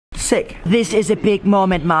sick. This is a big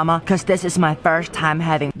moment, mama, because this is my first time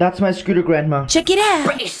having. That's my scooter, grandma. Check it out.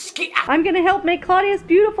 I'm gonna help make Claudius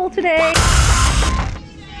beautiful today.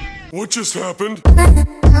 What just happened?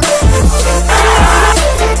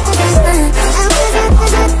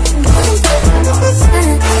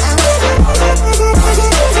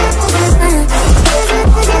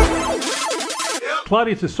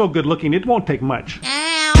 Claudius is so good looking, it won't take much.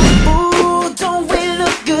 Ooh, don't we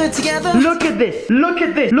look good together? Look at this, look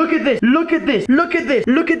at this, look at this, look at this, look at this,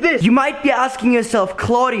 look at this. You might be asking yourself,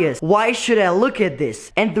 Claudius, why should I look at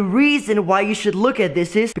this? And the reason why you should look at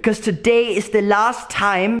this is because today is the last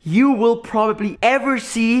time you will probably ever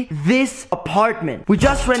see this apartment. We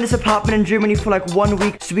just rented this apartment in Germany for like 1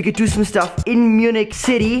 week so we could do some stuff in Munich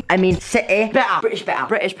City. I mean,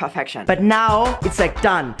 British perfection. But now it's like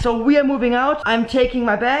done. So we are moving out. I'm taking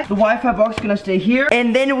my bag. The Wi-Fi box is gonna stay here.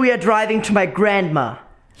 And then we are driving to my grandma.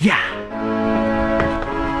 Yeah.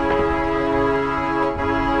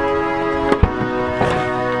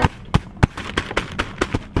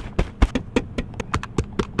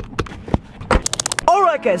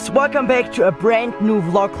 Alright guys, welcome back to a brand new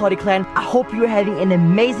vlog, Claudia Clan. I hope you're having an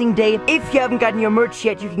amazing day. If you haven't gotten your merch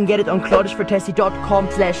yet, you can get it on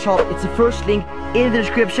claudiusvertesi.com/shop. It's the first link in the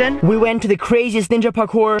description. We went to the craziest ninja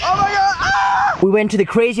parkour. Oh my god! Ah! We went to the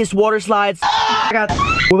craziest water slides. Oh my god.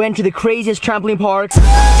 We went to the craziest trampoline parks.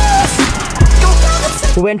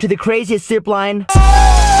 We went to the craziest zip line.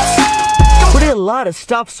 We did a lot of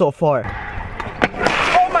stuff so far.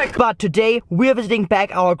 But today we're visiting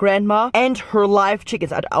back our grandma and her live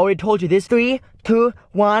chickens. I already told you this. 3, 2,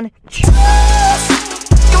 1.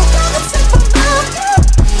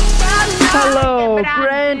 Hello,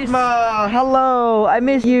 grandma. Hello, I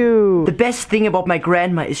miss you. The best thing about my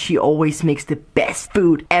grandma is she always makes the best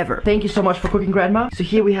food ever. Thank you so much for cooking, grandma. So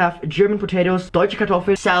here we have German potatoes, Deutsche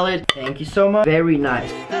Kartoffeln, salad. Thank you so much. Very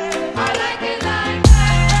nice.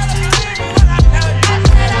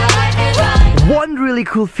 One really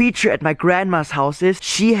cool feature at my grandma's house is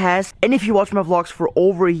she has, and if you watch my vlogs for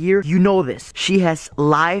over a year, you know this. She has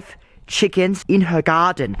live chickens in her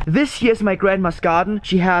garden. This here is my grandma's garden.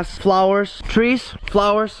 She has flowers, trees,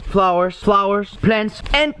 flowers, plants,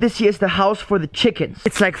 and this here is the house for the chickens.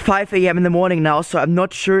 It's like 5 AM in the morning now, so I'm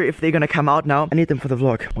not sure if they're gonna come out now. I need them for the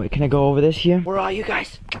vlog. Wait, can I go over this here? Where are you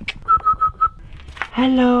guys?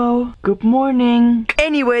 Hello. Good morning.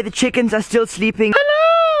 Anyway, the chickens are still sleeping. Hello.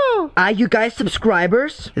 Are you guys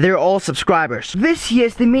subscribers? They're all subscribers. This here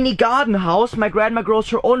is the mini garden house. My grandma grows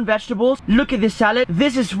her own vegetables. Look at this salad.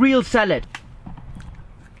 This is real salad.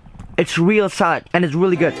 It's real salad and it's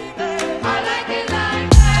really good.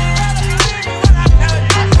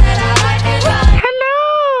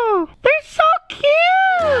 Hello. They're so cute.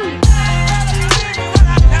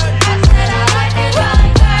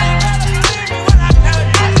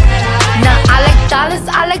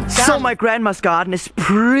 So my grandma's garden is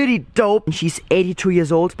pretty dope. She's 82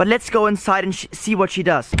 years old. But let's go inside and see what she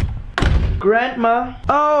does. Grandma.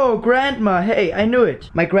 Oh, grandma. Hey, I knew it.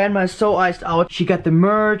 My grandma is so iced out. She got the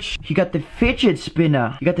merch. She got the fidget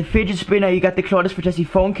spinner. You got the fidget spinner. You got the Claudius Vertesi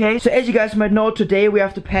phone case. So as you guys might know, today we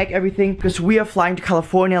have to pack everything because we are flying to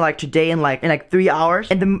California like today in like 3 hours.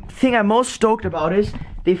 And the thing I'm most stoked about is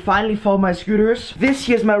they finally found my scooters. This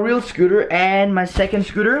here's my real scooter and my second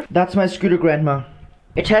scooter. That's my scooter, grandma.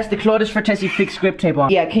 It has the Claudius Vertesi fixed grip tape on.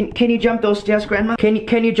 Yeah, can you jump those stairs, grandma? Can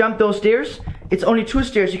you jump those stairs? It's only 2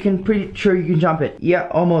 stairs. You can pretty sure you can jump it. Yeah,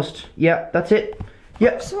 almost. Yeah, that's it.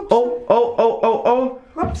 Yeah. Oh.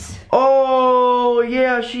 Whoops. Oh,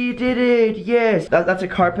 yeah, she did it. Yes. That's a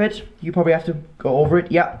carpet. You probably have to go over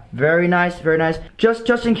it. Yeah, very nice, very nice.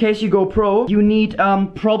 Just in case you go pro, you need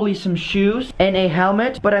probably some shoes and a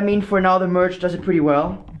helmet. But I mean, for now, the merch does it pretty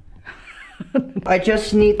well. I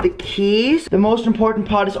just need the keys. The most important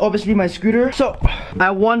part is obviously my scooter. So, I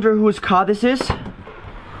wonder whose car this is.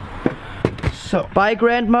 So, bye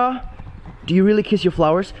grandma. Do you really kiss your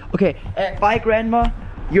flowers? Okay, bye grandma.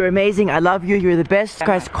 You're amazing, I love you, you're the best.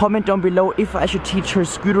 Guys, comment down below if I should teach her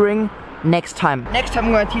scootering next time. Next time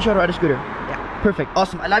I'm gonna teach her how to ride a scooter. Yeah, perfect,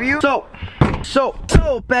 awesome, I love you. So,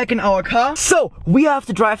 back in our car. So, we have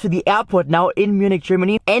to drive to the airport now in Munich,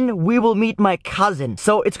 Germany. And we will meet my cousin.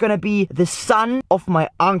 So, it's gonna be the son of my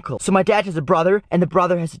uncle. So, my dad has a brother and the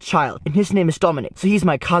brother has a child. And his name is Dominik. So, he's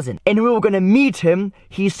my cousin. And we were gonna meet him.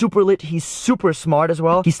 He's super lit. He's super smart as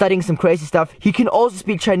well. He's studying some crazy stuff. He can also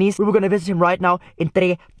speak Chinese. We were gonna visit him right now in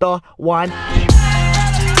 3, 2, 1.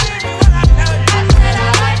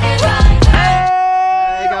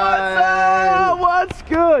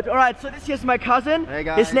 Good. Alright, so this here's my cousin. Hey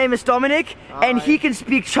guys. His name is Dominik. Hi. And he can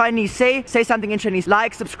speak Chinese. Say something in Chinese.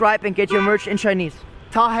 Like, subscribe, and get your merch in Chinese.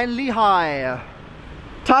 他很厉害.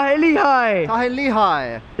 Tahe Lehigh. Tahe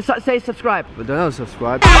Lehigh. Say subscribe. But don't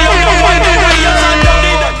subscribe.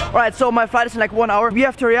 Alright, so my flight is in like 1 hour. We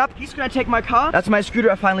have to hurry up. He's gonna take my car. That's my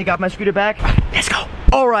scooter. I finally got my scooter back. Let's go.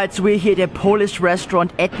 Alright, so we're here at a Polish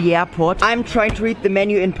restaurant at the airport. I'm trying to read the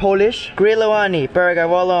menu in Polish. Grillowani, burger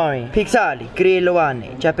woloni, pizzali,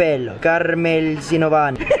 grillowani, capello,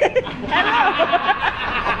 karmelzinowani.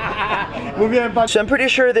 So I'm pretty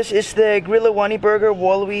sure this is the Grillowani burger,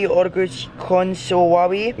 Wolwi Orgus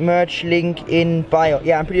Konsowawi. Merch link in bio.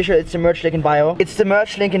 Yeah, I'm pretty sure it's the merch link in bio. It's the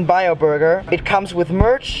merch link in bio burger. It comes with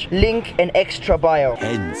merch, link, and extra bio.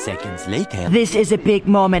 10 seconds later. This is a big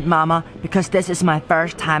moment, mama, because this is my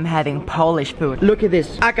first time having Polish food. Look at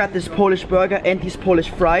this. I got this Polish burger and these Polish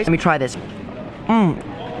fries. Let me try this.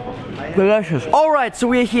 Delicious. Alright, so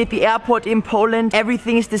we're here at the airport in Poland.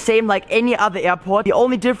 Everything is the same like any other airport. The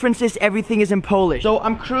only difference is everything is in Polish. So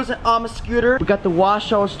I'm cruising on my scooter. We got the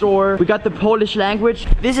Warsaw store. We got the Polish language.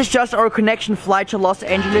 This is just our connection flight to Los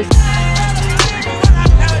Angeles.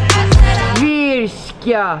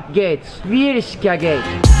 Wirska Gate. Wirska Gate.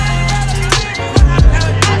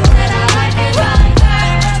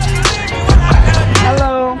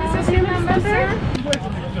 Hello. Is this your number, sir?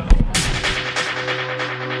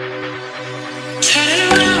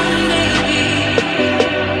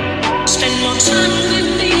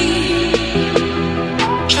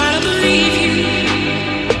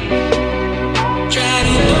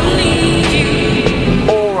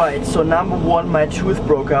 So number one, my tooth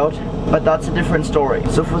broke out, but that's a different story.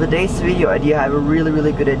 So for today's video idea, I have a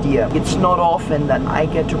really good idea. It's not often that I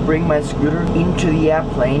get to bring my scooter into the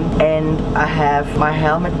airplane and I have my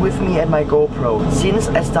helmet with me and my GoPro. Since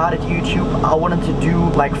I started YouTube, I wanted to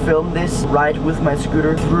film this ride with my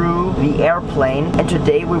scooter through the airplane, and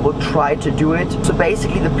today we will try to do it. So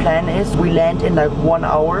basically the plan is we land in like 1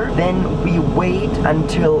 hour, then we wait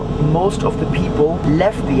until most of the people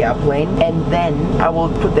left the airplane, and then I will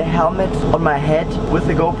put the helmet on my head with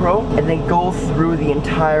the GoPro and then go through the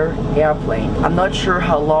entire airplane. I'm not sure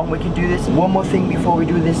how long we can do this. One more thing before we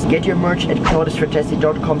do this, get your merch at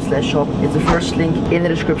claudiusvertesi.com/shop. It's the first link in the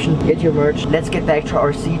description. Get your merch. Let's get back to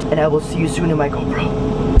our seat and I will see you soon in my GoPro.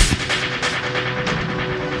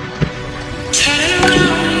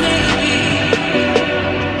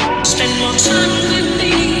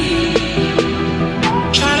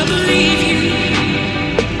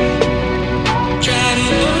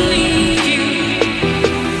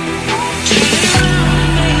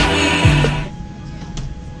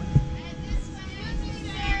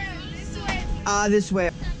 This way.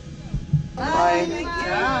 Bye.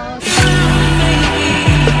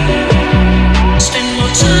 Spend more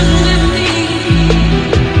time with me.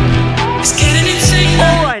 It's getting insane.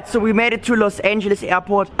 Alright, so we made it to Los Angeles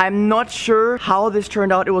Airport. I'm not sure how this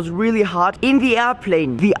turned out. It was really hot. In the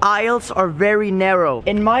airplane, the aisles are very narrow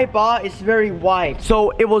and my bar is very wide.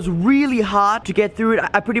 So it was really hard to get through it.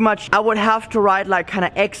 I would have to ride like kind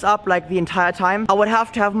of X up like the entire time. I would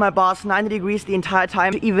have to have my bars 90 degrees the entire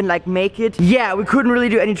time to even like make it. Yeah, we couldn't really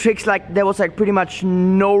do any tricks. Like there was like pretty much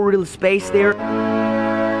no real space there.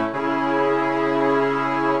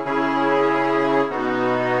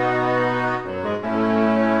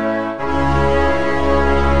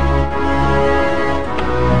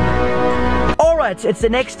 It's the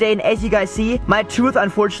next day, and as you guys see, my tooth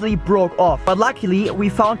unfortunately broke off. But luckily, we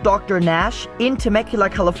found Dr. Nash in Temecula,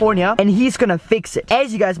 California, and he's gonna fix it.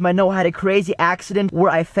 As you guys might know, I had a crazy accident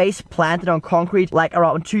where I face planted on concrete like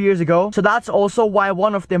around 2 years ago. So that's also why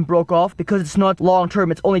one of them broke off, because it's not long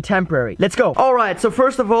term, it's only temporary. Let's go. Alright, so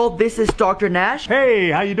first of all, this is Dr. Nash.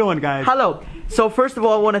 Hey, how you doing, guys? Hello. So first of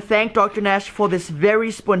all, I want to thank Dr. Nash for this very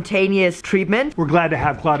spontaneous treatment. We're glad to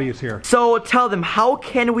have Claudius here. So tell them, how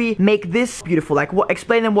can we make this beautiful? Like,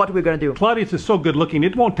 explain them what we're gonna do. Claudius is so good looking,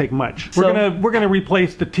 it won't take much. We're gonna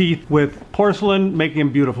replace the teeth with porcelain, making him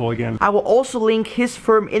beautiful again. I will also link his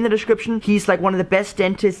firm in the description. He's like one of the best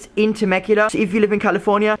dentists in Temecula. So if you live in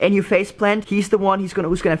California and you face plant, he's the one who's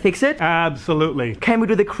gonna fix it. Absolutely. Can we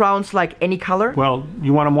do the crowns like any color? Well,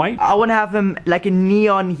 you want them white? I want to have them like a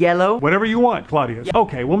neon yellow. Whatever you want, Claudius. Yeah.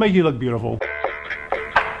 Okay, we'll make you look beautiful.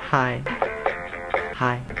 Hi.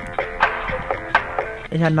 Hi.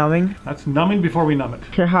 Is that numbing? That's numbing before we numb it.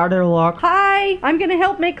 Can harder walk. Hi, I'm gonna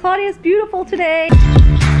help make Claudius beautiful today.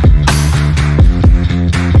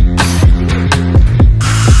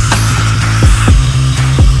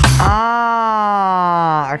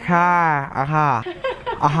 Ah,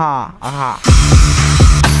 aha.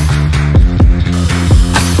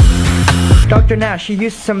 Dr. Nash, you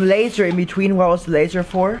used some laser in between. What was the laser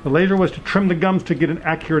for? The laser was to trim the gums to get an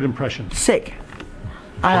accurate impression. Sick.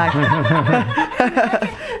 I like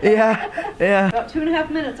it. Yeah. About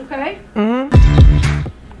 2.5 minutes, okay? Mm-hmm.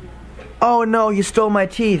 Oh no, you stole my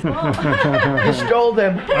teeth. You stole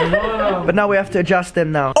them. But now we have to adjust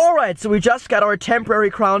them now. Alright, so we just got our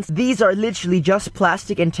temporary crowns. These are literally just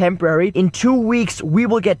plastic and temporary. In 2 weeks, we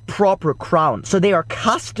will get proper crowns. So they are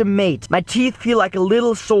custom made. My teeth feel like a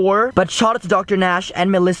little sore, but shout out to Dr. Nash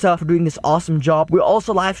and Melissa for doing this awesome job. We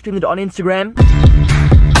also live streamed it on Instagram.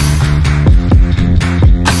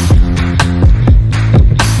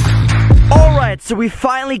 Alright, so we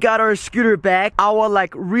finally got our scooter back, our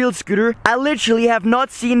like real scooter. I literally have not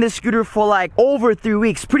seen this scooter for like over 3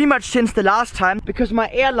 weeks, pretty much since the last time, because my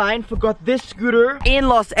airline forgot this scooter in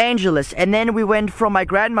Los Angeles, and then we went from my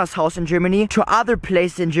grandma's house in Germany to other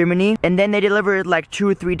places in Germany, and then they delivered it like 2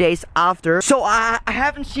 or 3 days after. So I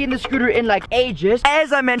haven't seen the scooter in like ages.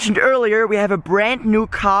 As I mentioned earlier, we have a brand new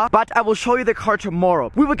car, but I will show you the car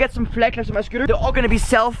tomorrow. We will get some flag lights on my scooter. They're all gonna be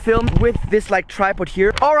self-filmed with this like tripod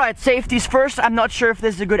here. Alright, safeties first. I'm not sure if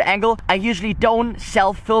this is a good angle. I usually don't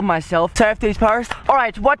self-film myself. Safeties first.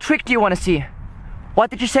 Alright, what trick do you want to see?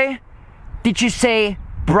 What did you say? Did you say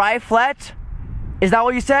bri flat? Is that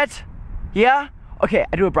what you said? Yeah? Okay,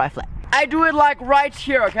 I do a bri flat. I do it like right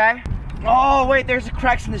here, okay? Oh wait, there's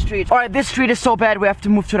cracks in the street. Alright, this street is so bad we have to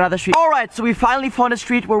move to another street. Alright, so we finally found a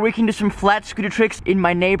street where we can do some flat scooter tricks in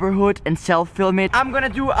my neighborhood and self-film it. I'm gonna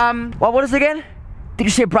do what is it again? Did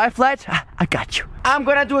you say bri flat? I got you. I'm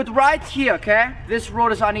gonna do it right here, okay? This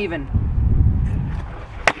road is uneven.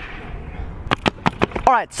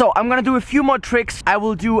 Alright, so I'm gonna do a few more tricks. I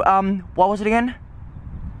will do, what was it again?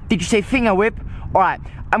 Did you say finger whip? Alright,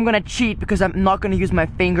 I'm gonna cheat because I'm not gonna use my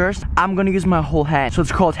fingers. I'm gonna use my whole hand. So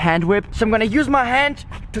it's called hand whip. So I'm gonna use my hand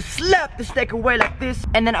to slap the steak away like this,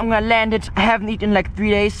 and then I'm gonna land it. I haven't eaten in like 3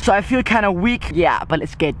 days, so I feel kind of weak. Yeah, but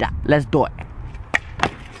let's get that. Let's do it.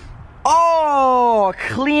 Oh,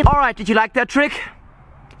 clean. Alright, did you like that trick?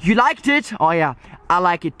 You liked it? Oh yeah, I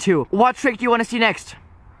like it too. What trick do you want to see next?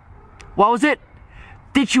 What was it?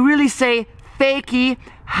 Did you really say fakie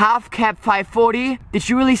half cap 540? Did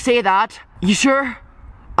you really say that? You sure?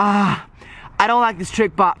 I don't like this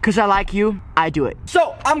trick, but because I like you, I do it.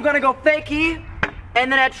 So I'm gonna go fakie,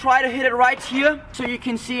 and then I try to hit it right here so you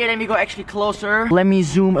can see it. Let me go actually closer. Let me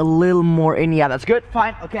zoom a little more in. Yeah, that's good.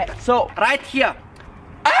 Fine. Okay, so right here.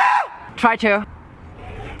 Try to.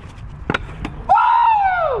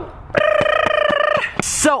 Woo!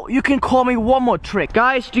 So you can call me one more trick.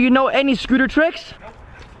 Guys, do you know any scooter tricks?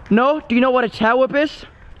 No? Do you know what a tail whip is?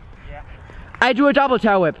 Yeah. I do a double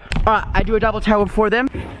tail whip. Alright, I do a double tail whip for them.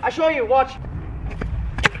 I'll show you, watch.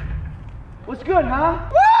 What's good, huh?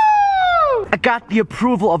 Woo! I got the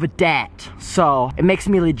approval of a dad, so it makes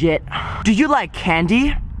me legit. Do you like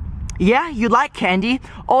candy? Yeah, you like candy?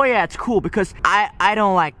 Oh yeah, it's cool because I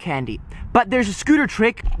don't like candy. But there's a scooter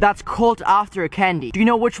trick that's called after a candy. Do you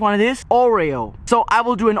know which one it is? Oreo. So I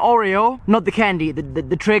will do an Oreo, not the candy,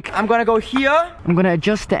 the trick. I'm gonna go here. I'm gonna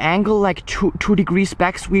adjust the angle like 2 degrees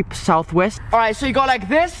back sweep southwest. Alright, so you go like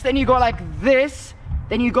this, then you go like this,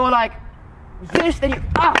 then you go like this, then you,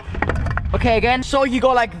 okay, again. So you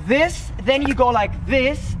go like this, then you go like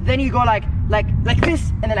this, then you go like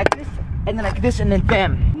this, and then like this, and then like this, and then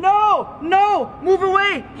bam. No, no, move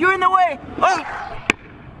away, you're in the way.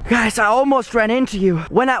 Guys, I almost ran into you.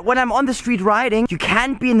 When I'm on the street riding, you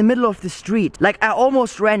can't be in the middle of the street. Like, I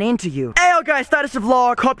almost ran into you. Hey, yo, guys, that is the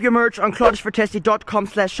vlog. Copy your merch on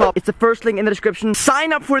claudiusvertesi.com/shop. It's the first link in the description.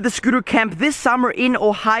 Sign up for the scooter camp this summer in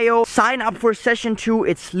Ohio. Sign up for session 2.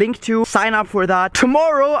 It's linked to. Sign up for that.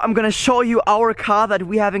 Tomorrow, I'm gonna show you our car that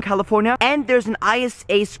we have in California. And there's an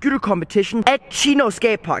ISA scooter competition at Chino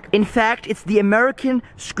Skate Park. In fact, it's the American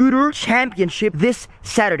Scooter Championship this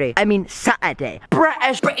Saturday. I mean, Saturday.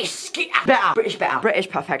 British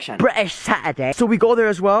perfection. British Saturday. So we go there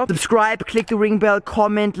as well. Subscribe, click the ring bell,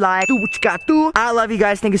 comment, like, do what you gotta do. I love you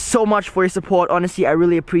guys. Thank you so much for your support. Honestly, I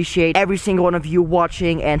really appreciate every single one of you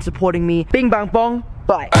watching and supporting me. Bing bang bong.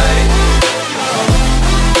 Bye.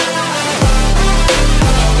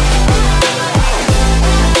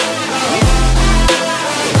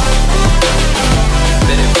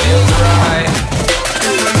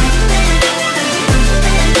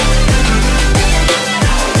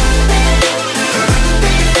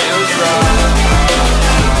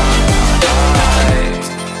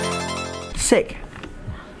 Sick.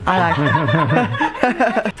 I like it.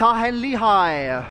 他很厉害